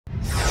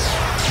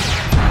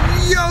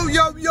Yo,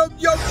 yo, yo, yo,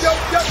 yo, yo,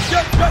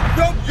 yo, yo,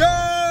 yo,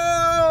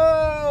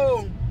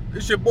 yo!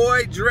 It's your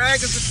boy,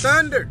 Dragons of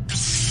Thunder.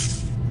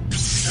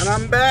 And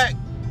I'm back,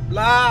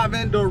 live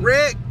and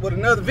direct with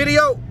another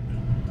video.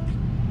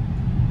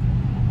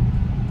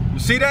 You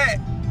see that?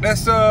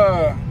 That's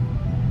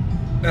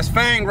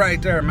Fang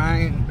right there,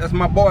 man. That's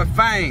my boy,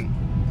 Fang.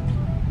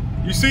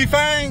 You see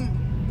Fang?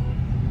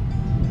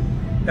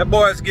 That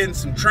boy's getting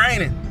some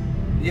training.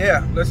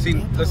 Yeah, let's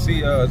see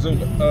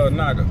Zula,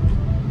 Naga.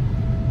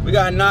 We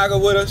got Naga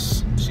with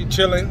us. She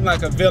chilling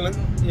like a villain.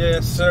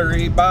 Yes,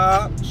 sirree,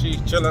 Bob.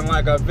 She's chilling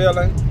like a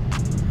villain.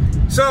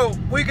 So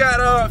we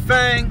got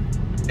Fang,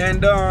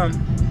 and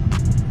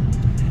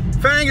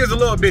Fang is a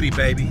little bitty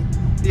baby.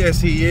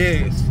 Yes, he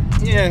is.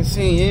 Yes,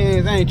 he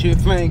is. Ain't you,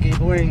 Fangy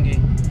Wangy?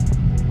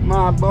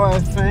 My boy,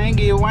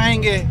 Fangy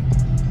Wangy.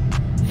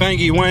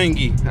 Fangy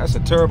Wangy. That's a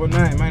terrible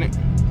name, ain't it?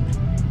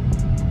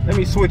 Let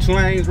me switch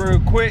lanes real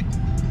quick.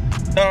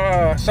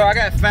 So I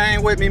got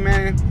Fang with me,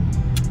 man.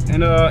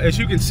 And as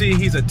you can see,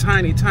 he's a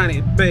tiny, tiny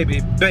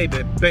baby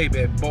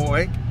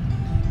boy.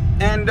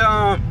 And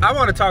I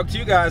want to talk to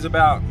you guys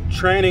about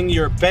training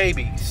your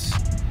babies.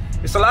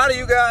 It's a lot of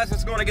you guys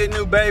that's going to get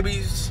new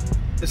babies.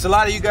 It's a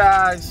lot of you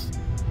guys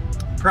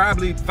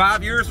probably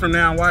 5 years from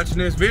now watching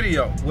this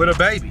video with a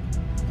baby.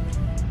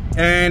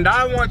 And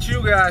I want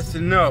you guys to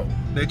know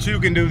that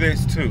you can do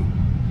this too.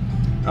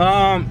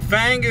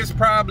 Fang is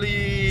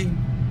probably,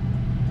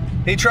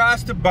 he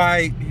tries to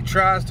bite, he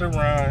tries to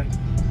run.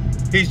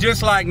 He's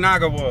just like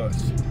Naga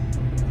was.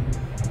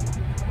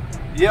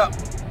 Yep,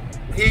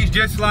 he's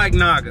just like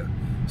Naga.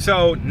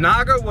 So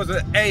Naga was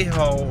an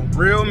a-hole,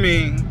 real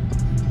mean.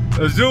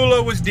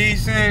 Azula was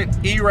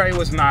decent, E-Ray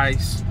was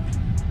nice.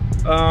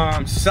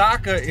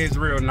 Sokka is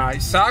real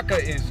nice, Sokka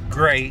is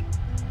great.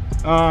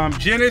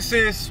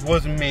 Genesis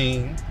was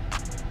mean,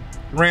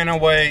 ran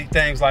away,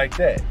 things like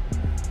that.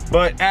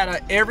 But out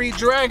of every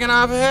dragon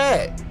I've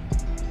had,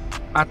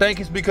 I think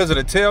it's because of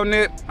the tail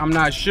nip, I'm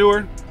not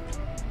sure.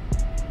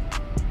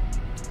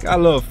 Got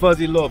a little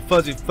fuzzy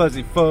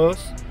fuzz.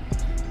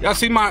 Y'all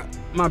see my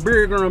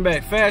beard growing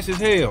back fast as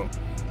hell.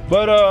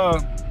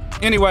 But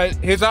anyway,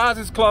 his eyes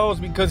is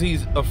closed because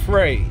he's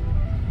afraid.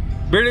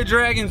 Bearded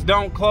dragons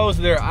don't close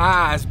their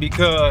eyes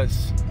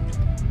because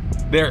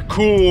they're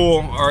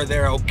cool or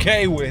they're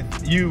okay with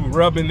you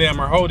rubbing them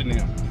or holding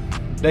them.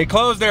 They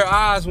close their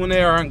eyes when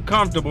they are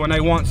uncomfortable and they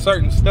want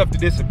certain stuff to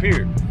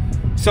disappear.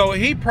 So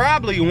he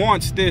probably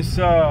wants this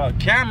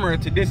camera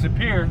to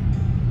disappear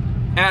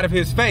out of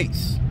his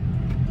face.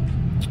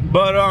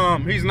 But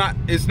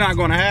it's not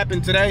gonna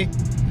happen today.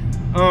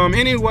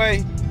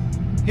 Anyway,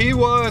 he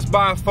was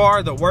by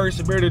far the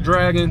worst bearded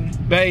dragon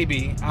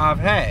baby I've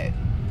had.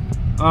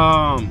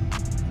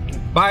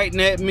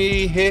 Biting at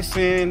me,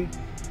 hissing,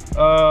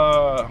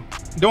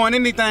 doing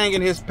anything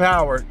in his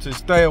power to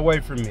stay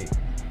away from me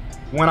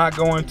when I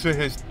go into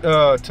his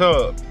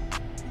tub.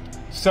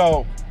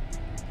 So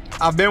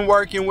I've been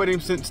working with him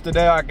since the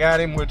day I got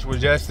him, which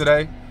was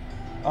yesterday.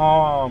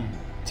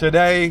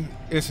 Today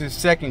is his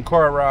second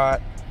car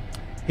ride.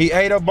 He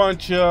ate a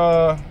bunch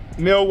of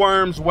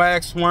mealworms,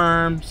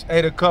 waxworms,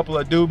 ate a couple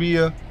of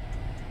dubia.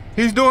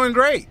 He's doing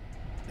great.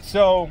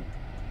 So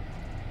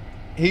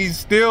he's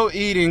still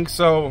eating.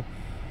 So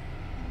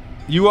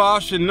you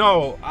all should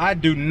know I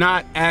do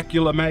not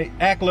acclimate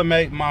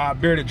my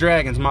bearded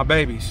dragons, my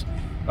babies.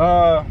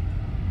 I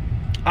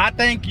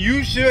think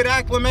you should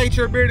acclimate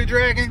your bearded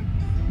dragon,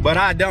 but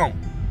I don't.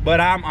 But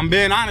I'm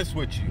being honest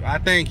with you. I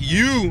think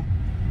you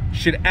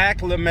should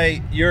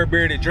acclimate your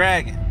bearded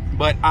dragon,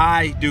 but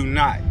I do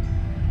not,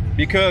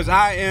 because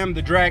I am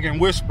the dragon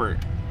whisperer.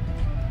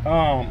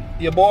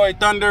 Your boy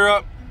Thunder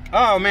up.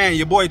 Oh man,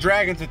 your boy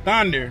Dragons of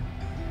Thunder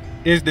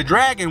is the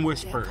dragon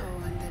whisperer.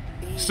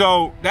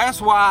 So that's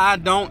why I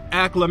don't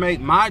acclimate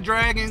my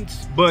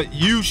dragons, but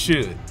you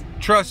should.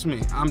 Trust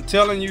me, I'm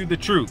telling you the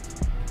truth.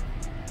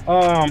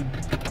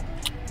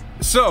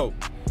 So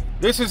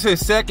this is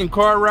his second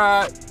car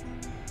ride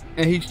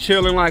and he's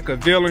chilling like a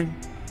villain.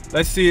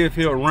 Let's see if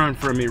he'll run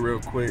from me real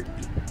quick.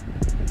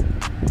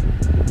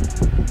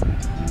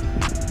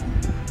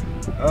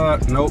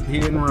 Nope, he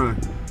didn't run.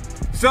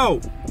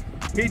 So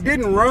he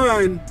didn't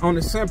run on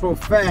the simple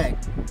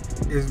fact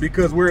is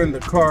because we're in the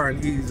car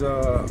and he's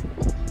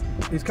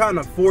kind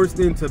of forced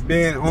into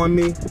being on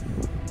me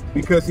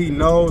because he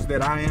knows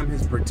that I am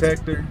his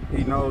protector.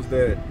 He knows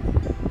that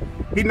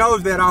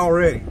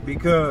already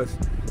because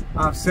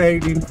I've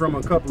saved him from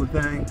a couple of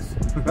things.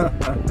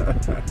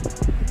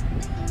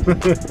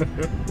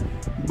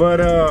 But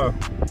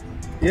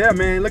yeah,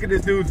 man, look at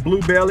this dude's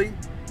blue belly.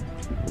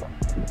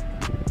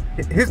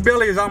 His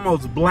belly is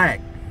almost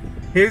black.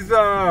 His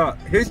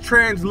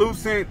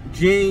translucent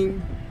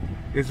gene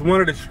is one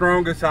of the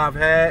strongest I've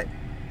had.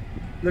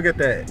 Look at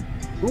that.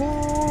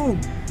 Ooh,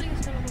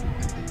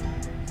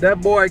 that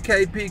boy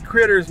KP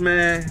Critters,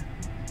 man.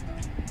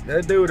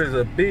 That dude is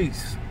a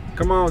beast.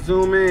 Come on,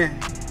 zoom in.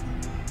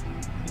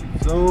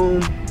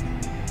 Zoom.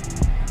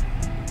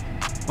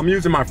 I'm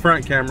using my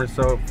front camera,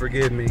 so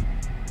forgive me.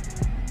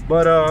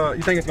 But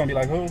you think it's gonna be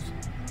like who's?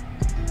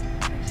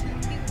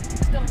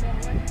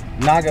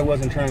 Naga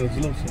wasn't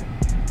translucent.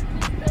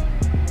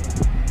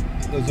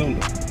 The Zulu.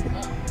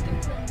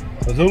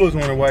 The Zulus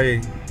went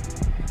away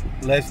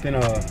less than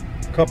a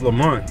couple of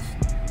months.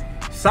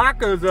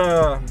 Sokka's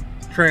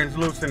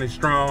translucent and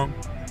strong.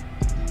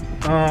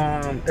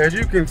 As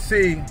you can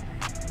see,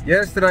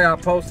 yesterday I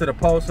posted a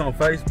post on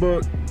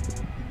Facebook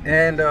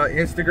and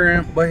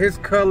Instagram, but his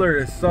color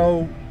is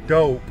so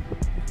dope.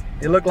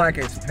 It looked like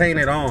it's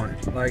painted on.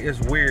 Like, it's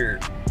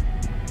weird.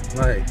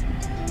 Like,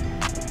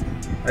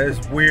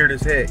 it's weird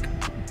as heck.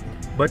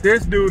 But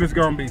this dude is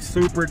gonna be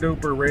super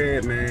duper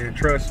red, man.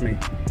 Trust me.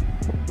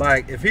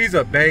 Like, if he's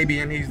a baby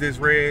and he's this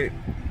red,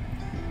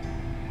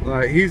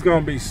 like, he's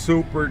gonna be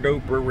super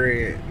duper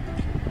red.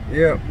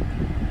 Yep.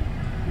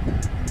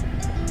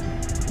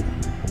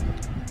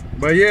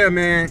 But yeah,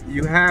 man,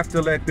 you have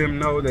to let them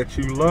know that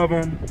you love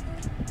them.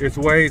 There's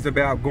ways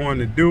about going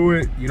to do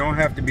it. You don't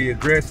have to be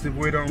aggressive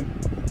with them.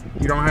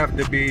 You don't have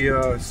to be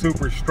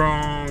super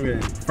strong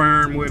and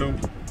firm with them.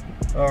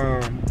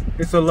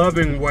 It's a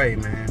loving way,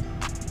 man.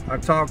 I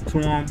talk to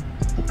them,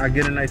 I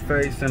get in their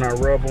face and I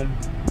rub them.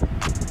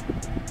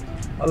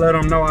 I let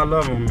them know I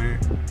love them, man.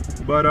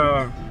 But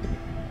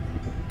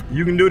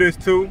you can do this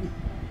too.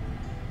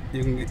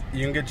 You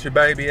can get your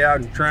baby out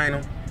and train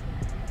them.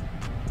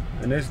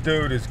 And this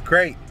dude is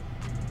great.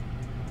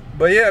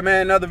 But yeah,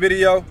 man, another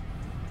video.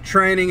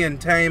 Training and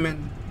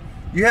taming.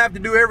 You have to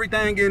do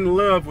everything in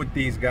love with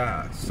these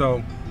guys.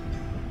 So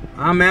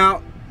I'm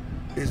out.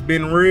 It's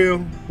been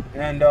real.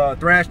 And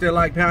thrash that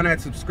like, pound that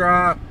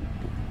subscribe.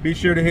 Be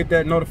sure to hit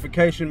that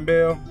notification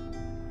bell.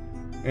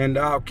 And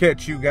I'll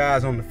catch you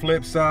guys on the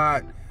flip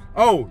side.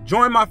 Oh,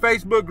 join my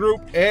Facebook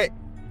group at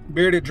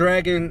Bearded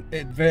Dragon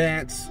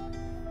Advanced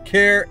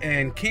Care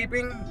and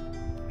Keeping.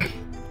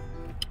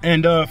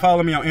 And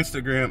follow me on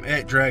Instagram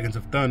at Dragons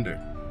of Thunder.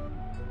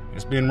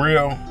 It's been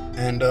real.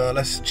 And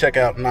let's check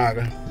out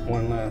Naga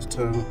one last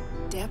time.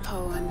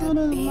 Depot on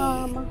the beat.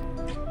 Mama?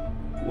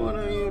 What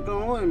are you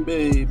doing,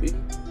 baby?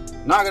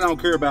 Naga don't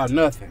care about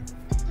nothing.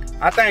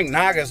 I think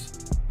Naga's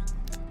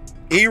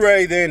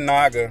E-Ray then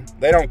Naga,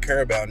 they don't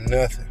care about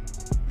nothing.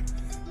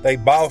 They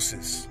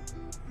bosses.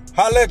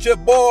 Holla at your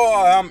boy,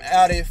 I'm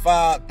out at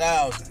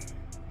 5,000.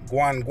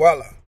 Guanguala.